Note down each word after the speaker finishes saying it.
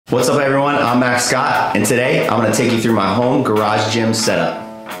What's up everyone, I'm Max Scott, and today I'm going to take you through my home garage gym setup.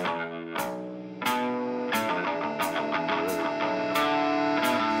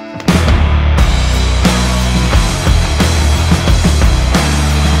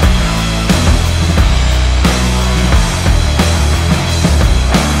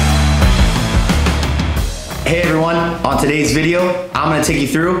 Hey everyone, on today's video, I'm going to take you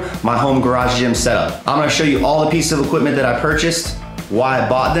through my home garage gym setup. I'm going to show you all the pieces of equipment that I purchased, why I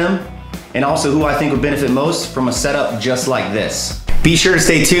bought them, and also who I think would benefit most from a setup just like this. Be sure to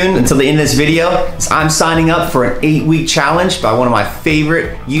stay tuned until the end of this video, as I'm signing up for an 8-week challenge by one of my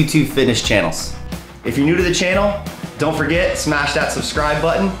favorite YouTube fitness channels. If you're new to the channel, don't forget, smash that subscribe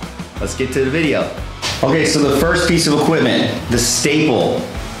button. Let's get to the video. Okay, so the first piece of equipment, the staple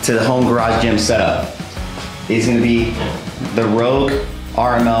to the home garage gym setup, is gonna be the Rogue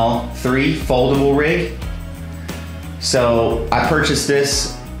RML 3 foldable rig. So I purchased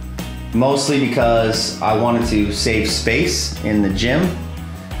this mostly because I wanted to save space in the gym,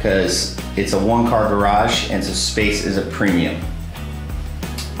 because it's a 1-car garage and so space is a premium.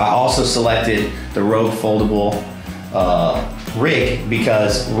 I also selected the Rogue foldable rig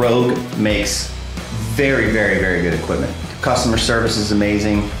because Rogue makes very good equipment. Customer service is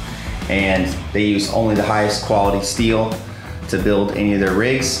amazing, and they use only the highest quality steel to build any of their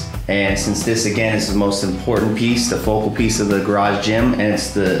rigs. And since this again is the most important piece, the focal piece of the garage gym, and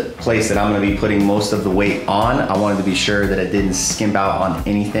it's the place that I'm gonna be putting most of the weight on, I wanted to be sure that I didn't skimp out on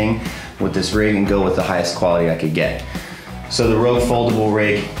anything with this rig and go with the highest quality I could get. So the Rogue foldable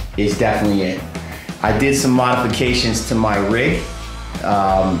rig is definitely it. I did some modifications to my rig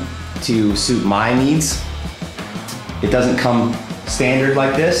to suit my needs. It doesn't come standard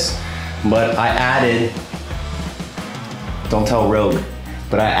like this, but I added, don't tell Rogue,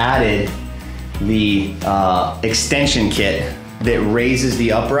 but I added the extension kit that raises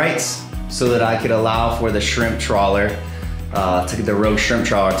the uprights so that I could allow for the shrimp trawler, the Rogue shrimp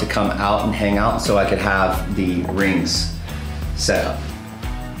trawler to come out and hang out, so I could have the rings set up.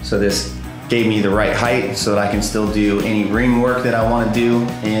 So this gave me the right height so that I can still do any ring work that I want to do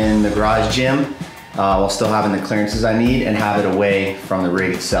in the garage gym while still having the clearances I need and have it away from the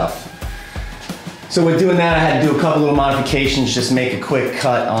rig itself. So with doing that, I had to do a couple little modifications, just make a quick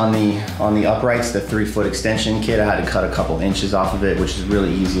cut on the uprights, the 3-foot extension kit. I had to cut a couple inches off of it, which is really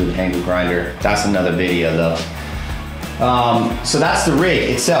easy with an angle grinder. That's another video though. So that's the rig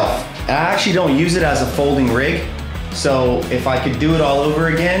itself. I actually don't use it as a folding rig. So if I could do it all over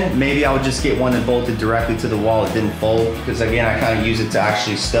again, maybe I would just get one that bolted directly to the wall. It didn't fold, because again, I kind of use it to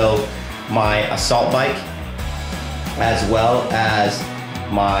actually stow my assault bike as well as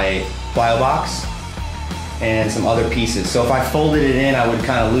my plyo box and some other pieces. So if I folded it in, I would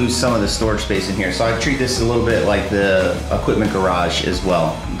kind of lose some of the storage space in here. So I treat this a little bit like the equipment garage as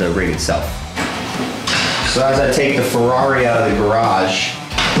well, the rig itself. So as I take the Ferrari out of the garage,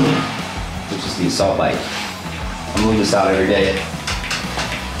 which is the assault bike, I move this out every day.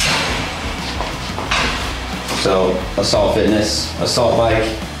 So assault fitness, assault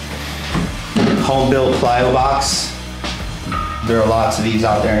bike, home built plyo box. There are lots of these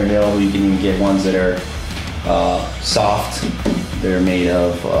out there available. You can even get ones that are soft. They're made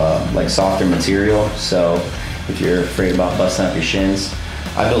of like softer material, so if you're afraid about busting up your shins.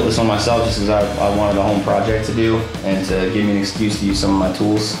 I built this one myself just because I wanted a home project to do and to give me an excuse to use some of my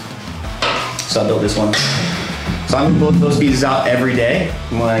tools. So I built this one. So I'm gonna build those pieces out every day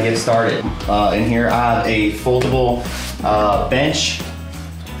when I get started. In here I have a foldable bench,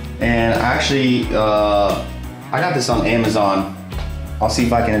 and actually I got this on Amazon. I'll see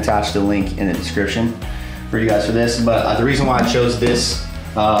if I can attach the link in the description for you guys for this, but the reason why I chose this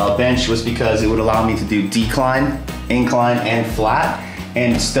bench was because it would allow me to do decline, incline, and flat,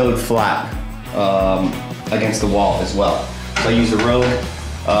 and stowed flat against the wall as well. So I use a Rogue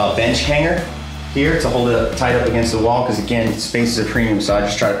bench hanger here to hold it tight up against the wall, because again, space is a premium, so I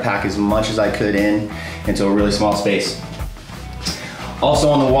just try to pack as much as I could into a really small space. Also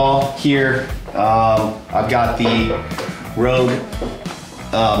on the wall here, I've got the Rogue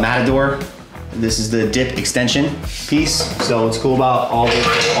Matador. This is the dip extension piece. So what's cool about all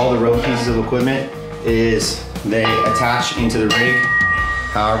the Rogue pieces of equipment is they attach into the rig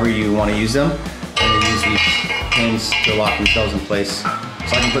however you want to use them, and they use these pins to lock themselves in place. So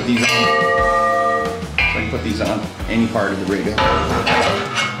I can put these on. Any part of the rig.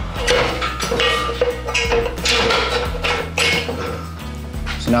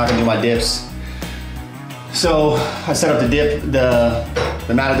 So now I can do my dips. So I set up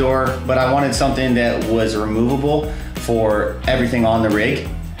the Matador, but I wanted something that was removable for everything on the rig.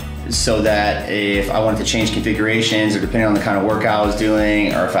 so that if I wanted to change configurations, or depending on the kind of workout I was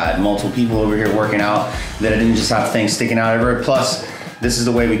doing, or if I had multiple people over here working out, that I didn't just have things sticking out everywhere. Plus, this is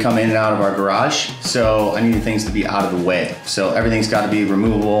the way we come in and out of our garage, so I needed things to be out of the way. So everything's got to be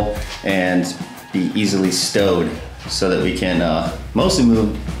removable and be easily stowed, so that we can mostly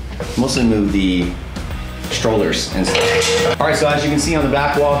move the strollers and stuff. All right, so as you can see on the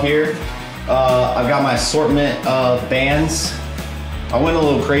back wall here, I've got my assortment of bands. I went a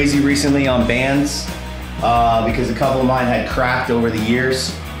little crazy recently on bands because a couple of mine had cracked over the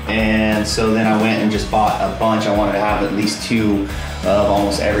years, and so then I went and just bought a bunch. I wanted to have at least 2 of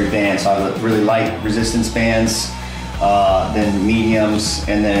almost every band. So I have really light resistance bands, then mediums,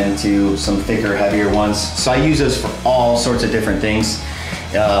 and then to some thicker, heavier ones. So I use those for all sorts of different things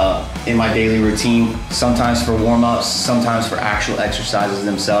in my daily routine, sometimes for warm-ups, sometimes for actual exercises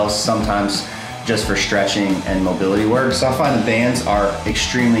themselves, sometimes just for stretching and mobility work. So I find the bands are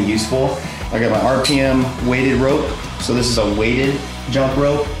extremely useful. I got my RPM weighted rope. So this is a weighted jump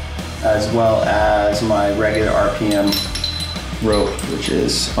rope, as well as my regular RPM rope, which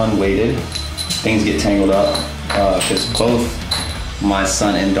is unweighted. Things get tangled up because both my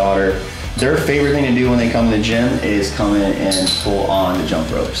son and daughter, their favorite thing to do when they come to the gym is come in and pull on the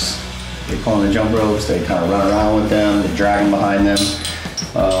jump ropes. They pull on the jump ropes, they kind of run around with them, they drag them behind them.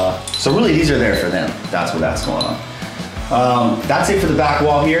 So really these are there for them. That's what that's going on. That's it for the back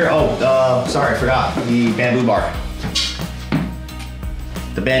wall here. Oh, sorry, I forgot the bamboo bar.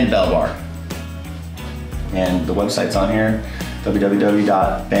 The barbell bar. And the website's on here,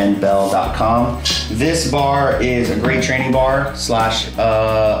 www.bandbell.com. This bar is a great training bar slash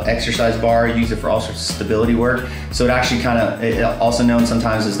exercise bar. I use it for all sorts of stability work. So it actually also known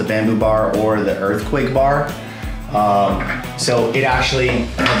sometimes as the bamboo bar or the earthquake bar. So it actually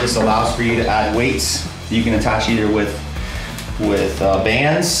just allows for you to add weights. You can attach either with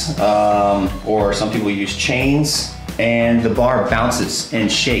bands, or some people use chains, and the bar bounces and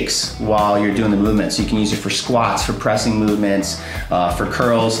shakes while you're doing the movement. So you can use it for squats, for pressing movements, for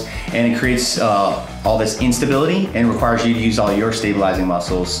curls, and it creates all this instability and requires you to use all your stabilizing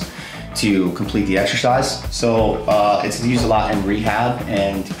muscles to complete the exercise. So it's used a lot in rehab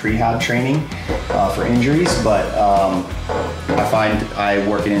and prehab training for injuries, but I find I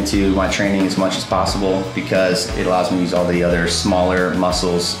work it into my training as much as possible because it allows me to use all the other smaller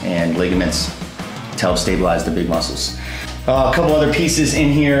muscles and ligaments to help stabilize the big muscles. A couple other pieces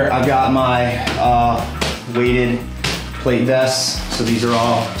in here. I've got my weighted plate vests. So these are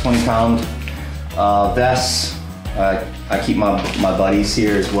all 20-pound vests. I keep my buddies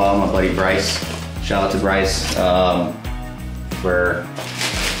here as well. My buddy Bryce, shout out to Bryce for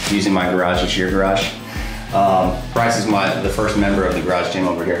using my garage, it's your garage. Bryce is the first member of the garage gym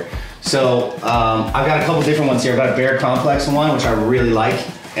over here. So I've got a couple different ones here. I've got a Bear Complex one, which I really like.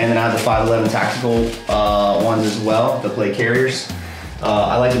 And then I have the 511 tactical ones as well, the plate carriers.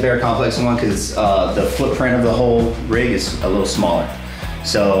 I like the Bear Complex one because the footprint of the whole rig is a little smaller.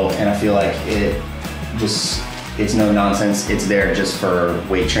 So, and I feel like it's no nonsense. It's there just for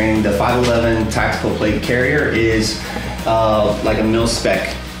weight training. The 511 tactical plate carrier is like a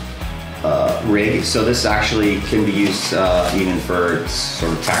mil-spec rig. So this actually can be used even for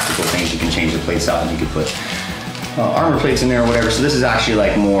sort of tactical things. You can change the plates out and you can put armor plates in there or whatever. So this is actually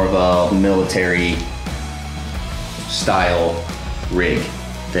like more of a military style rig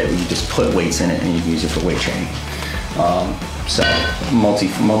that you just put weights in it and you can use it for weight training. So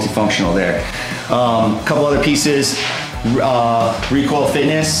multifunctional there. A couple other pieces, Recoil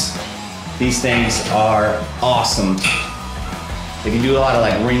Fitness. These things are awesome. They can do a lot of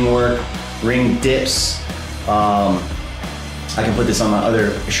like ring work, ring dips. I can put this on my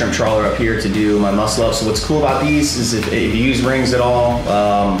other shrimp trawler up here to do my muscle up. So what's cool about these is if you use rings at all,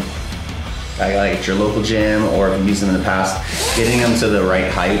 like at your local gym, or if you've used them in the past, getting them to the right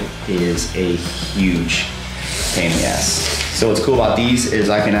height is a huge pain in the ass. So what's cool about these is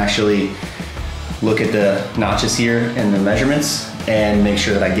I can actually look at the notches here and the measurements and make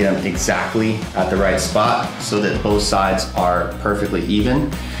sure that I get them exactly at the right spot so that both sides are perfectly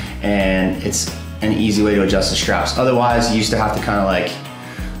even, and it's an easy way to adjust the straps. Otherwise, you used to have to kind of like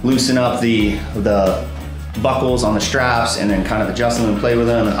loosen up the buckles on the straps and then kind of adjust them and play with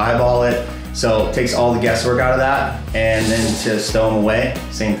them and eyeball it. So it takes all the guesswork out of that, and then to stow them away,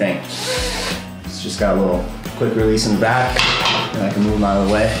 same thing. It's just got a little quick release in the back and I can move them out of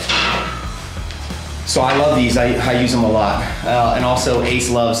the way. So I love these, I use them a lot. And also Ace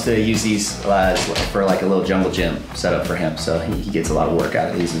loves to use these for like a little jungle gym setup for him. So he gets a lot of work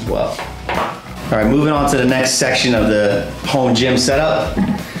out of these as well. All right, moving on to the next section of the home gym setup.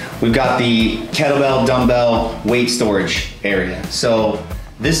 We've got the kettlebell, dumbbell, weight storage area. So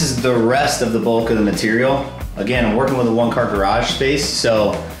This is the rest of the bulk of the material. Again, I'm working with a one-car garage space,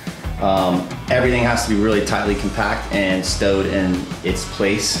 so everything has to be really tightly compact and stowed in its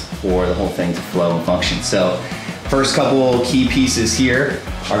place for the whole thing to flow and function. So first couple key pieces here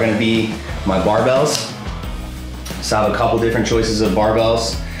are gonna be my barbells. So I have a couple different choices of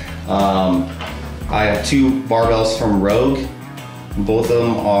barbells. I have two barbells from Rogue. Both of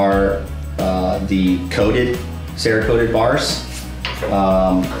them are the coated, Cerakoted bars.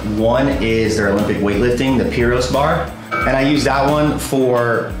 One is their Olympic weightlifting, the Pyros bar. And I use that one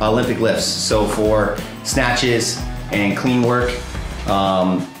for Olympic lifts. So for snatches and clean work,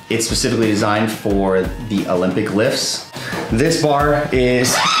 it's specifically designed for the Olympic lifts. This bar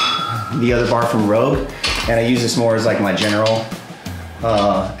is the other bar from Rogue, and I use this more as like my general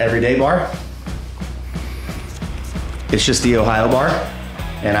everyday bar. It's just the Ohio bar,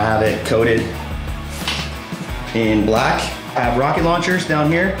 and I have it coated in black. I have rocket launchers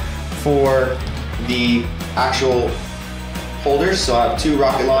down here for the actual holders. So I have two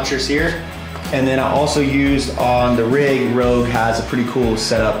rocket launchers here. And then I also used on the rig, Rogue has a pretty cool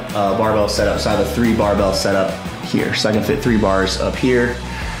setup, barbell setup. So I have a 3 barbell setup here. So I can fit 3 bars up here.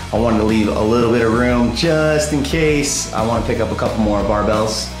 I wanted to leave a little bit of room just in case I want to pick up a couple more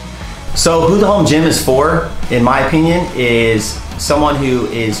barbells. So who the home gym is for, in my opinion, is someone who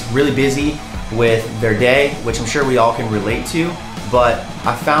is really busy with their day, which I'm sure we all can relate to. But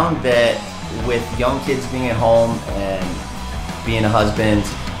I found that with young kids being at home and being a husband,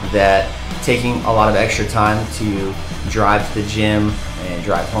 that taking a lot of extra time to drive to the gym and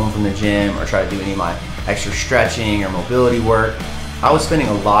drive home from the gym or try to do any of my extra stretching or mobility work, I was spending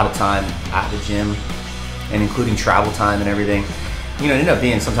a lot of time at the gym, and including travel time and everything. You know, it ended up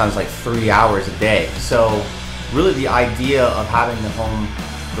being sometimes like 3 hours a day. So really the idea of having the home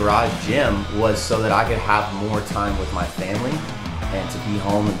garage gym was so that I could have more time with my family and to be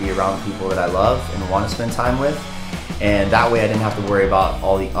home and be around people that I love and want to spend time with. And that way I didn't have to worry about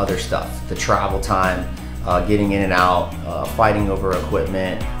all the other stuff, the travel time, getting in and out, fighting over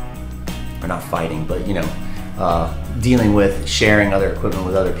equipment, or not fighting, but you know, dealing with sharing other equipment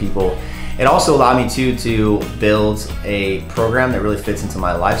with other people. It also allowed me to build a program that really fits into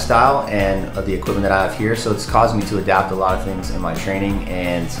my lifestyle and the equipment that I have here. So it's caused me to adapt a lot of things in my training.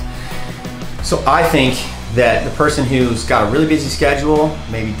 And so I think that the person who's got a really busy schedule,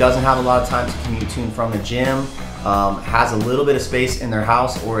 maybe doesn't have a lot of time to commute to and from the gym, has a little bit of space in their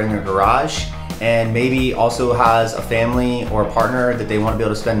house or in their garage, and maybe also has a family or a partner that they want to be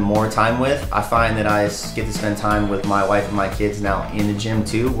able to spend more time with. I find that I get to spend time with my wife and my kids now in the gym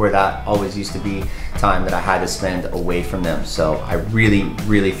too, where that always used to be time that I had to spend away from them. So I really,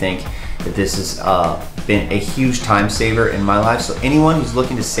 really think that this has been a huge time saver in my life. So anyone who's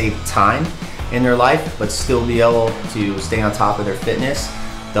looking to save time in their life but still be able to stay on top of their fitness,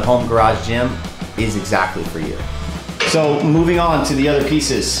 the home garage gym is exactly for you. So moving on to the other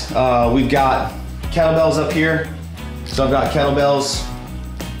pieces, we've got kettlebells up here. So I've got kettlebells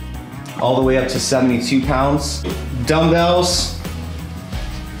all the way up to 72 pounds. Dumbbells.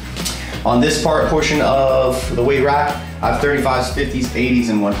 On this portion of the weight rack, I have 35s, 50s, 80s,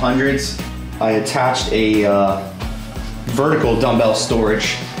 and 100s. I attached a vertical dumbbell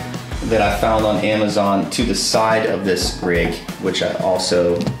storage that I found on Amazon to the side of this rig, which I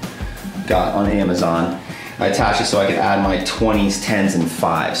also got on Amazon. I attached it so I could add my 20s, 10s, and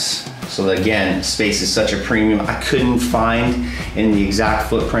 5s. So that, again, space is such a premium. I couldn't find in the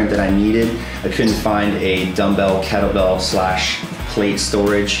exact footprint that I needed, I couldn't find a dumbbell, kettlebell / plate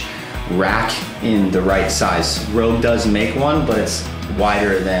storage rack in the right size. Rogue does make one, but it's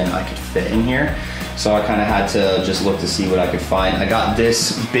wider than I could fit in here. So I kind of had to just look to see what I could find. I got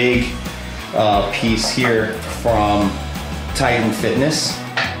this big piece here from Titan Fitness.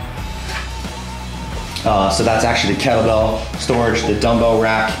 So that's actually the kettlebell storage, the dumbbell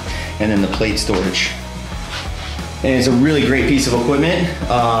rack, and then the plate storage. And it's a really great piece of equipment.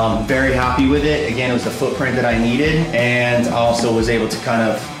 Very happy with it. Again, it was the footprint that I needed, and I also was able to kind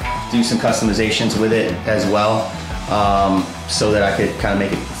of do some customizations with it as well, so that I could kind of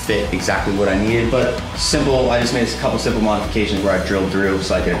make it fit exactly what I needed. But simple, I just made a couple simple modifications where I drilled through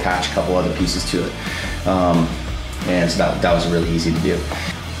so I could attach a couple other pieces to it. And so that was really easy to do.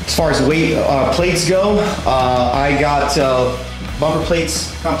 As far as weight plates go, I got bumper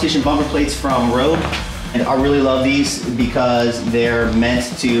plates, competition bumper plates from Rogue. And I really love these because they're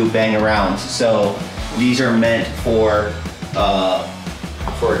meant to bang around. So these are meant for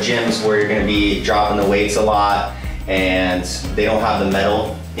gyms where you're gonna be dropping the weights a lot, and they don't have the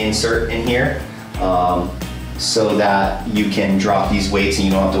metal insert in here, so that you can drop these weights and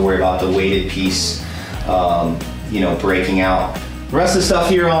you don't have to worry about the weighted piece, you know, breaking out The rest of the stuff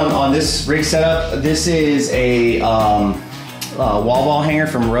here on this rig setup, this is a wall ball hanger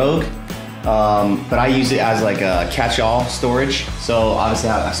from Rogue, but I use it as like a catch-all storage. So obviously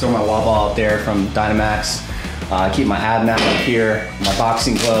I store my wall ball up there from Dynamax. I keep my ab mat up here, my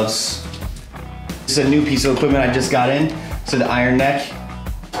boxing gloves. This is a new piece of equipment I just got in, so the iron neck.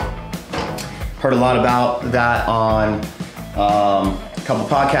 Heard a lot about that on a couple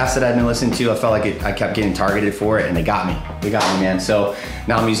podcasts that I've been listening to. I felt like I kept getting targeted for it, and they got me. They got me, man. So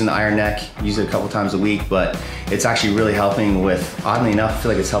now I'm using the iron neck. Use it a couple times a week, but it's actually really helping with, oddly enough, I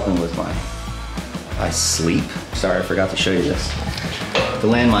feel like it's helping with my sleep. Sorry, I forgot to show you this. The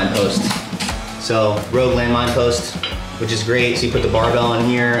landmine post. So Rogue landmine post, which is great. So you put the barbell in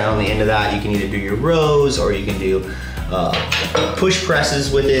here, and on the end of that, you can either do your rows or you can do push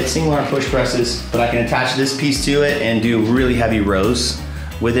presses with it, single arm push presses, but I can attach this piece to it and do really heavy rows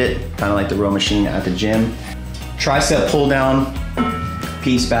with it, kind of like the row machine at the gym. Tricep pull down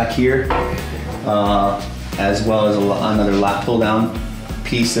piece back here, as well as another lat pull down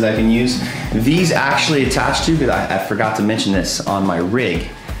piece that I can use. These actually attach to, because I forgot to mention this on my rig,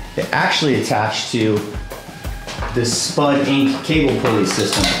 they actually attach to this Spud Inc. cable pulley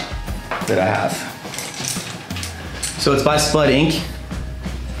system that I have. So it's by Spud Inc.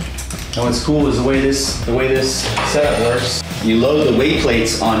 And what's cool is the way this setup works. You load the weight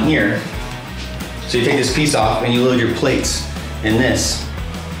plates on here. So you take this piece off and you load your plates in this.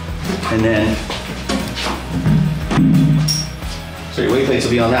 And then, so your weight plates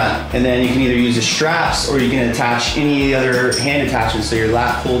will be on that. And then you can either use the straps or you can attach any other hand attachments. So your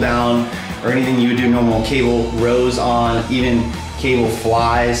lat pull down or anything you would do normal cable rows on, even cable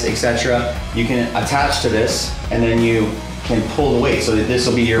flies, etc. You can attach to this and then you can pull the weight. So this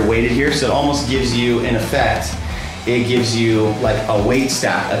will be your weighted here. So it almost gives you, in effect, it gives you like a weight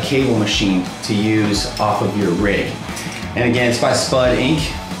stack, a cable machine to use off of your rig. And again, it's by Spud Inc.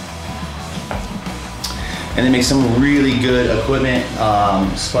 And they make some really good equipment.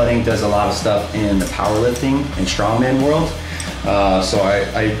 Spud Inc. does a lot of stuff in the powerlifting and strongman world. So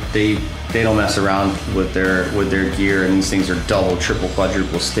they don't mess around with their gear, and these things are double, triple,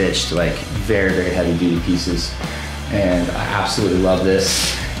 quadruple stitched, like very, very heavy duty pieces. And I absolutely love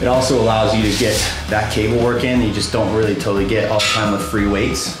this. It also allows you to get that cable work in. You just don't really totally get all the time with free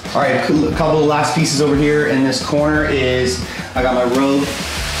weights. All right, a couple of last pieces over here in this corner is, I got my Rogue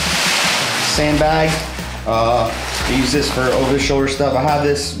sandbag. I use this for over the shoulder stuff. I have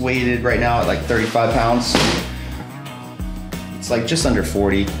this weighted right now at like 35 pounds. It's like just under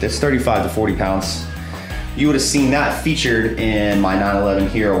 40. That's 35 to 40 pounds. You would have seen that featured in my 9/11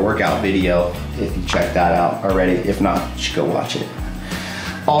 Hero workout video if you checked that out already. If not, you should go watch it.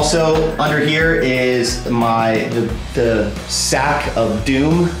 Also under here is the sack of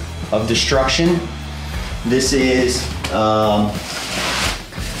doom, of destruction. This is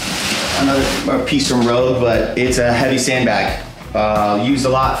another piece from Rogue, but it's a heavy sandbag. Used a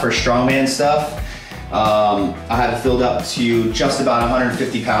lot for strongman stuff. I have it filled up to just about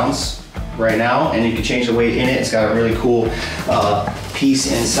 150 pounds right now, and you can change the weight in it. It's got a really cool piece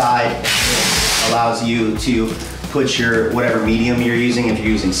inside. It allows you to put your whatever medium you're using, if you're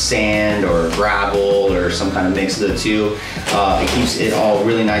using sand or gravel or some kind of mix of the two. It keeps it all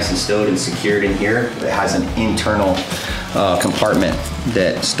really nice and stowed and secured in here. It has an internal compartment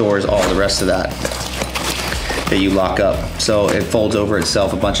that stores all the rest of that you lock up. So it folds over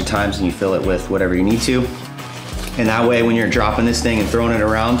itself a bunch of times and you fill it with whatever you need to. And that way when you're dropping this thing and throwing it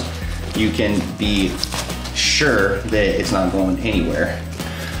around, you can be sure that it's not going anywhere,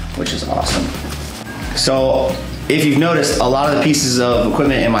 which is awesome. So if you've noticed, a lot of the pieces of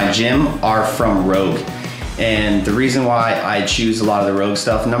equipment in my gym are from Rogue. And the reason why I choose a lot of the Rogue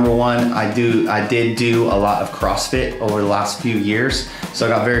stuff, number one, I did do a lot of CrossFit over the last few years. So I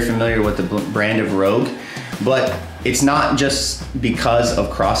got very familiar with the brand of Rogue. But it's not just because of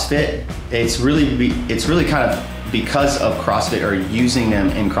CrossFit. It's really kind of because of CrossFit or using them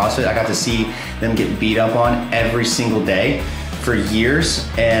in CrossFit. I got to see them get beat up on every single day for years,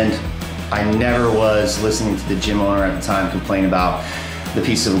 and I never was listening to the gym owner at the time complain about the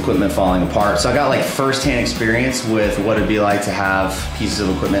piece of equipment falling apart. So I got like firsthand experience with what it'd be like to have pieces of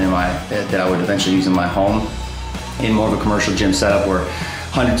equipment that I would eventually use in my home in more of a commercial gym setup where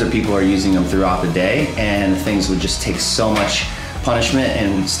hundreds of people are using them throughout the day, and things would just take so much punishment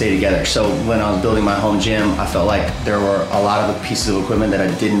and stay together. So when I was building my home gym, I felt like there were a lot of the pieces of equipment that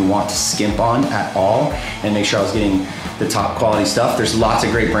I didn't want to skimp on at all and make sure I was getting the top quality stuff. There's lots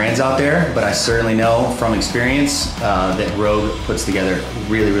of great brands out there, but I certainly know from experience that Rogue puts together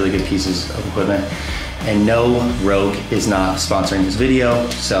really, really good pieces of equipment. And no, Rogue is not sponsoring this video,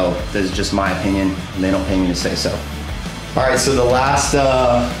 so this is just my opinion, and they don't pay me to say so. All right, so the last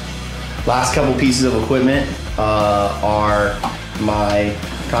couple pieces of equipment are my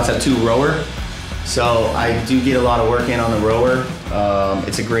Concept 2 rower. So I do get a lot of work in on the rower.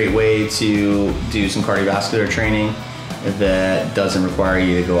 It's a great way to do some cardiovascular training that doesn't require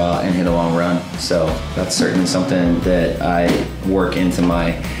you to go out and hit a long run. So that's certainly something that I work into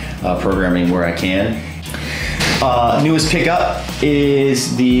my programming where I can. Newest pickup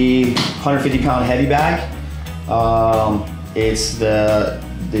is the 150-pound heavy bag. It's the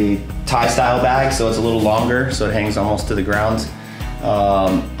tie style bag, so it's a little longer, so it hangs almost to the ground.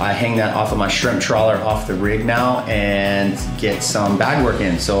 I hang that off of my shrimp trawler off the rig now and get some bag work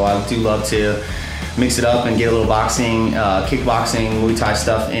in. So I do love to mix it up and get a little boxing, kickboxing, Muay Thai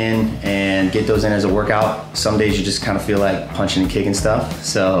stuff in and get those in as a workout. Some days you just kind of feel like punching and kicking stuff.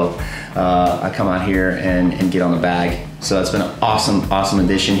 So I come out here and get on the bag. So that's been an awesome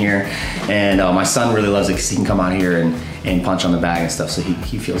addition here. And my son really loves it because he can come out here and punch on the bag and stuff. So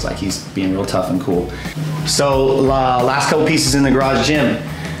he feels like he's being real tough and cool. So last couple pieces in the garage gym.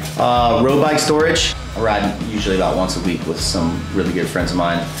 Road bike storage. I ride usually about once a week with some really good friends of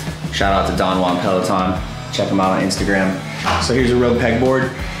mine. Shout out to Don Juan Peloton. Check him out on Instagram. So here's a road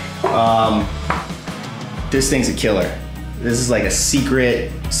pegboard. This thing's a killer. This is like a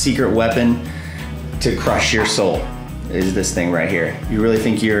secret weapon to crush your soul. Is this thing right here. You really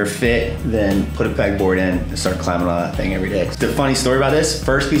think you're fit, then put a pegboard in and start climbing on that thing every day. The funny story about this,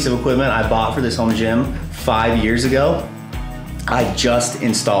 first piece of equipment I bought for this home gym 5 years ago, I just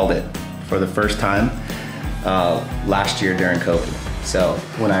installed it for the first time last year during COVID. So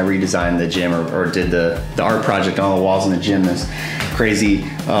when I redesigned the gym or did the art project on the walls in the gym, this crazy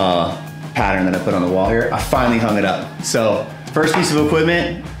pattern that I put on the wall here, I finally hung it up. So first piece of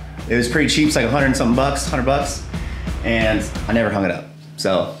equipment, it was pretty cheap, it's like 100 and something bucks, 100 bucks. And I never hung it up.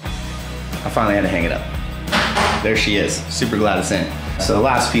 So I finally had to hang it up. There she is, super glad it's in. So the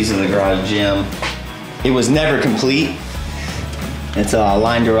last piece of the garage gym, it was never complete until I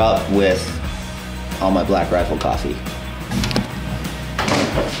lined her up with all my Black Rifle coffee.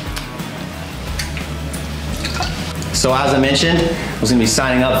 So as I mentioned, I was gonna be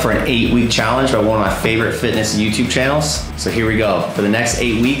signing up for an 8-week challenge by one of my favorite fitness YouTube channels. So here we go. For the next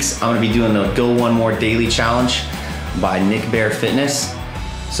 8 weeks, I'm gonna be doing the Go One More Daily Challenge by Nick Bear Fitness.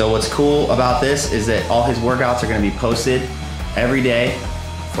 So what's cool about this is that all his workouts are gonna be posted every day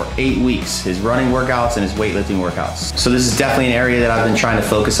for 8 weeks, his running workouts and his weightlifting workouts. So this is definitely an area that I've been trying to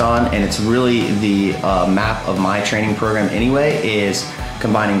focus on, and it's really the map of my training program anyway, is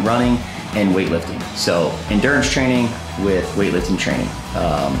combining running and weightlifting. So endurance training with weightlifting training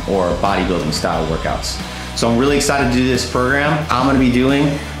or bodybuilding style workouts. So I'm really excited to do this program. I'm gonna be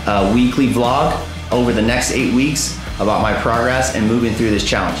doing a weekly vlog over the next 8 weeks about my progress and moving through this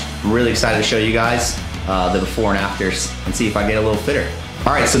challenge. I'm really excited to show you guys the before and afters and see if I get a little fitter.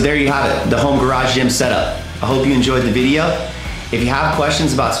 All right, so there you have it, the home garage gym setup. I hope you enjoyed the video. If you have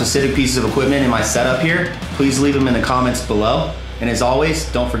questions about specific pieces of equipment in my setup here, please leave them in the comments below. And as always,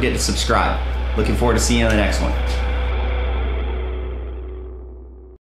 don't forget to subscribe. Looking forward to seeing you in the next one.